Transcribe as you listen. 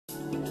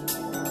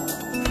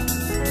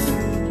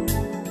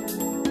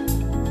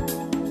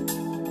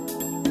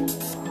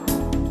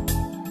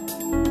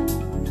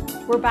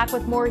We're back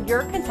with more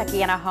Your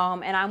Kentuckiana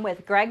Home, and I'm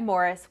with Greg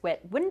Morris with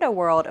Window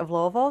World of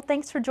Louisville.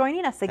 Thanks for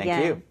joining us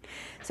again. Thank you.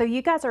 So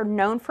you guys are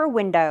known for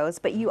windows,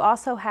 but you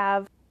also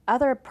have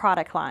other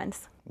product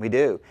lines. We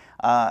do.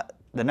 The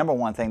number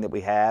one thing that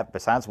we have,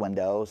 besides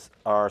windows,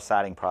 are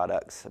siding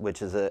products,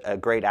 which is a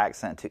great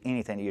accent to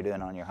anything that you're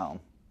doing on your home.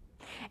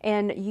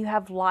 And you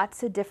have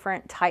lots of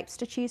different types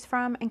to choose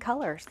from and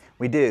colors.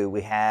 We do.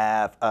 We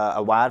have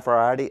a wide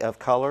variety of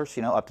colors,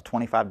 you know, up to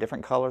 25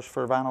 different colors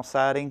for vinyl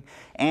siding,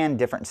 and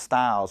different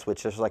styles,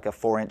 which is like a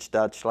 4-inch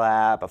Dutch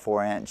lap, a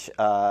 4-inch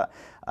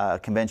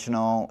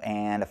conventional,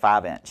 and a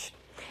 5-inch.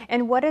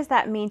 And what does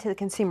that mean to the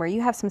consumer?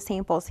 You have some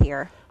samples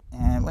here.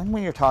 And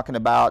when you're talking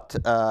about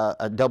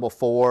a double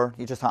 4,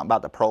 you're just talking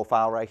about the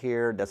profile right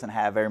here. It doesn't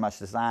have very much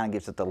design. It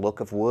gives it the look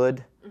of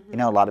wood. You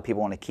know, a lot of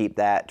people want to keep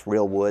that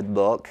real wood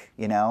look,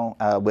 you know,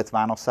 with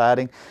vinyl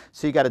siding.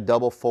 So you got a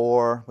double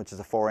 4, which is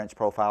a 4-inch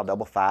profile,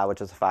 double 5,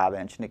 which is a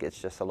 5-inch, and it gets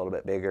just a little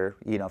bit bigger,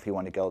 you know, if you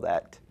want to go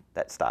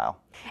that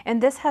style.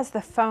 And this has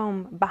the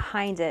foam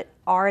behind it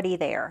already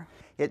there.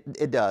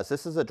 It does.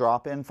 This is a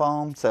drop-in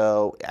foam,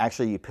 so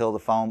actually you peel the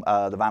foam,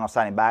 the vinyl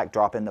siding back,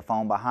 drop in the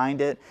foam behind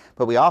it.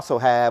 But we also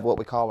have what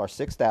we call our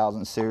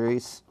 6000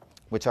 series,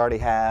 which already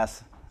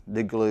has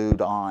the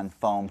glued-on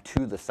foam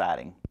to the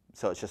siding.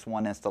 So it's just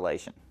one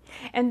installation.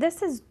 And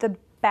this is the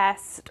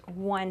best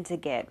one to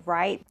get,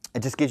 right?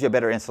 It just gives you a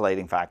better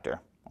insulating factor,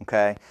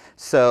 okay?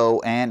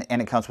 So, and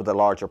it comes with a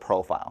larger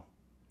profile.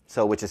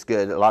 So, which is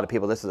good. A lot of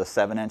people, this is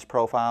a 7-inch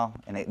profile,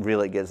 and it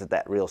really gives it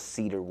that real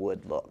cedar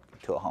wood look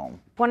to a home.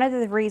 One of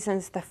the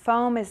reasons the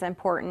foam is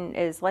important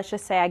is, let's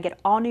just say I get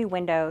all new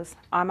windows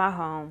on my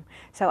home,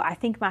 so I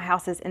think my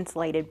house is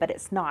insulated, but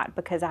it's not,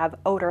 because I have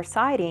older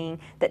siding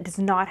that does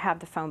not have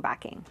the foam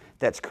backing.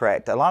 That's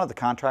correct. A lot of the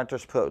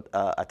contractors put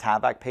a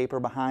tie-back paper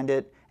behind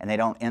it, and they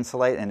don't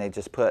insulate, and they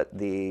just put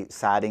the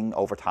siding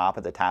over top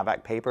of the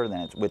tie-back paper,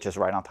 which is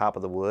right on top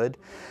of the wood.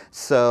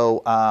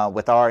 So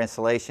with our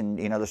insulation,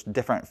 you know, there's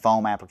different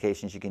foam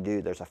applications you can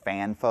do. There's a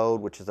fan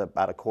fold, which is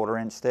about a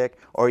 1/4-inch thick,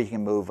 or you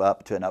can move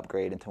up to an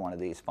upgrade into one of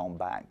these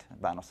foam-backed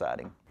vinyl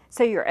siding.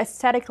 So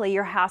aesthetically,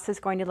 your house is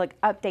going to look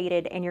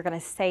updated, and you're going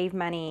to save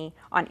money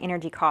on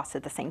energy costs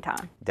at the same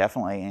time.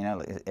 Definitely. You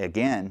know,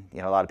 again,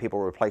 you know, a lot of people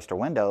replace their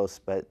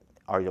windows, but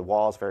are your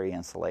walls very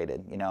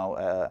insulated? You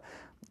know,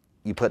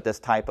 you put this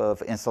type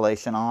of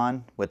insulation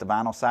on with the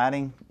vinyl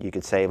siding, you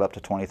could save up to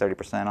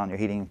 20–30% on your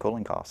heating and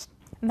cooling costs.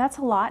 And that's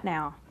a lot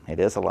now. It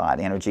is a lot.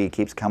 Energy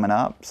keeps coming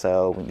up,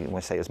 so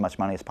we save as much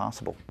money as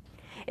possible.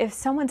 If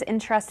someone's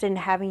interested in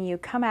having you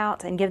come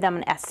out and give them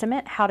an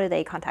estimate, how do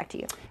they contact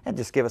you? And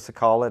just give us a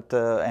call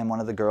and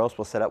one of the girls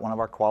will set up one of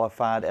our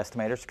qualified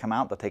estimators to come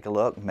out. They'll take a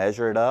look,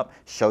 measure it up,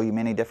 show you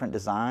many different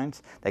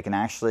designs. They can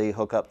actually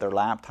hook up their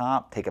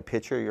laptop, take a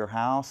picture of your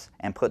house,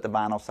 and put the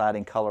vinyl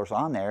siding colors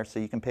on there so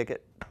you can pick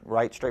it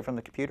right straight from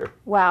the computer.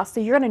 Wow, so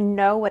you're going to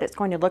know what it's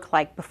going to look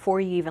like before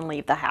you even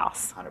leave the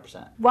house.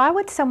 100%. Why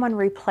would someone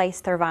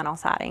replace their vinyl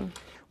siding?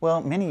 Well,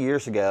 many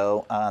years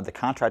ago, the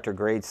contractor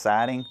grade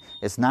siding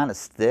is not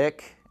as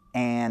thick,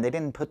 and they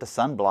didn't put the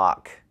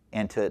sunblock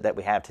into it that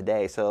we have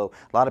today. So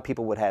a lot of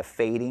people would have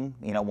fading.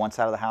 You know, one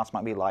side of the house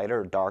might be lighter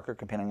or darker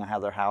depending on how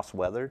their house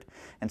weathered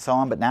and so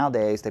on. But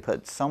nowadays they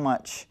put so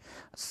much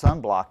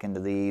sunblock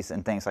into these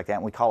and things like that.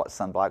 And we call it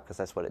sunblock because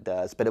that's what it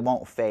does. But it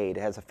won't fade.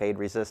 It has a fade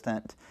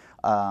resistant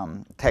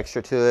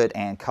texture to it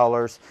and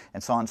colors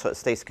and so on. So it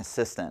stays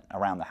consistent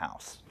around the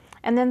house.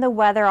 And then the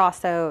weather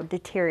also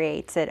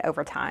deteriorates it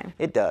over time.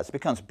 It does. It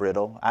becomes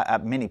brittle.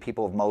 Many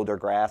people have mowed their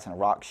grass and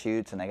rock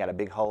shoots and they got a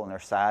big hole in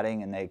their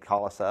siding and they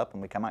call us up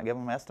and we come out and give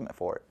them an estimate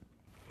for it.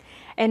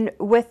 And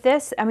with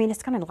this, I mean,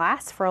 it's going to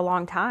last for a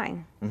long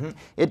time. Mm-hmm.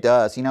 It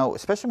does. You know,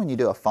 especially when you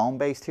do a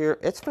foam-based here,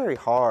 it's very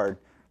hard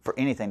for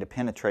anything to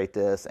penetrate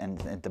this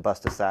and to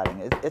bust the siding.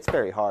 It's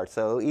very hard.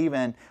 So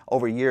even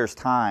over years'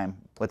 time,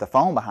 with the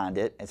foam behind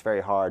it, it's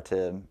very hard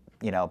to,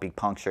 you know, be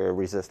puncture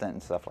resistant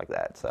and stuff like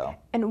that. So.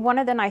 And one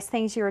of the nice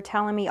things you were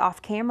telling me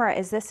off camera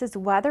is this is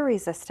weather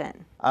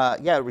resistant.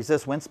 Yeah, it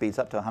resists wind speeds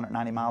up to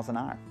 190 miles an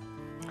hour.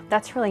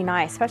 That's really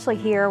nice, especially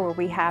here where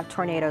we have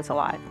tornadoes a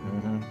lot.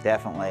 Mm-hmm,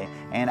 definitely.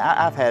 And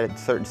I've had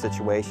certain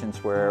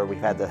situations where we've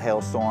had the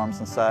hailstorms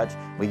and such.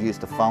 We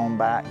used the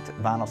foam-backed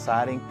vinyl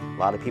siding. A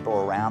lot of people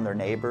around, their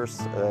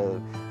neighbors,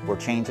 were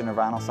changing their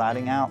vinyl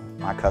siding out.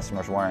 My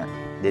customers weren't.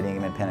 Didn't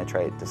even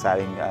penetrate. The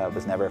siding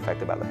was never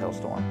affected by the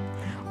hailstorm.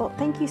 Well,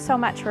 thank you so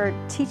much for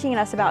teaching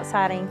us about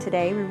siding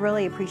today. We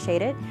really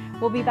appreciate it.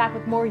 We'll be back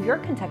with more Your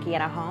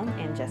Kentuckiana Home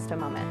in just a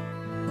moment.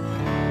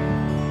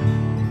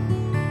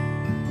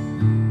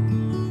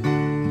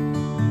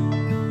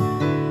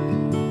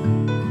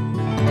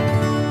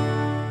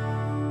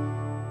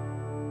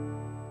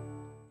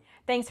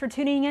 Thanks for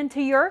tuning in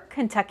to Your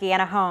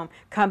Kentuckiana Home.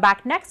 Come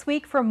back next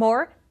week for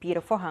more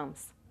beautiful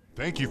homes.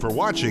 Thank you for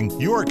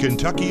watching Your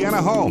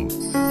Kentuckiana Home.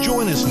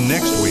 Join us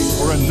next week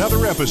for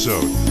another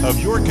episode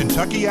of Your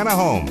Kentuckiana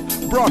Home,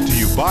 brought to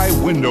you by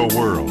Window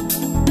World.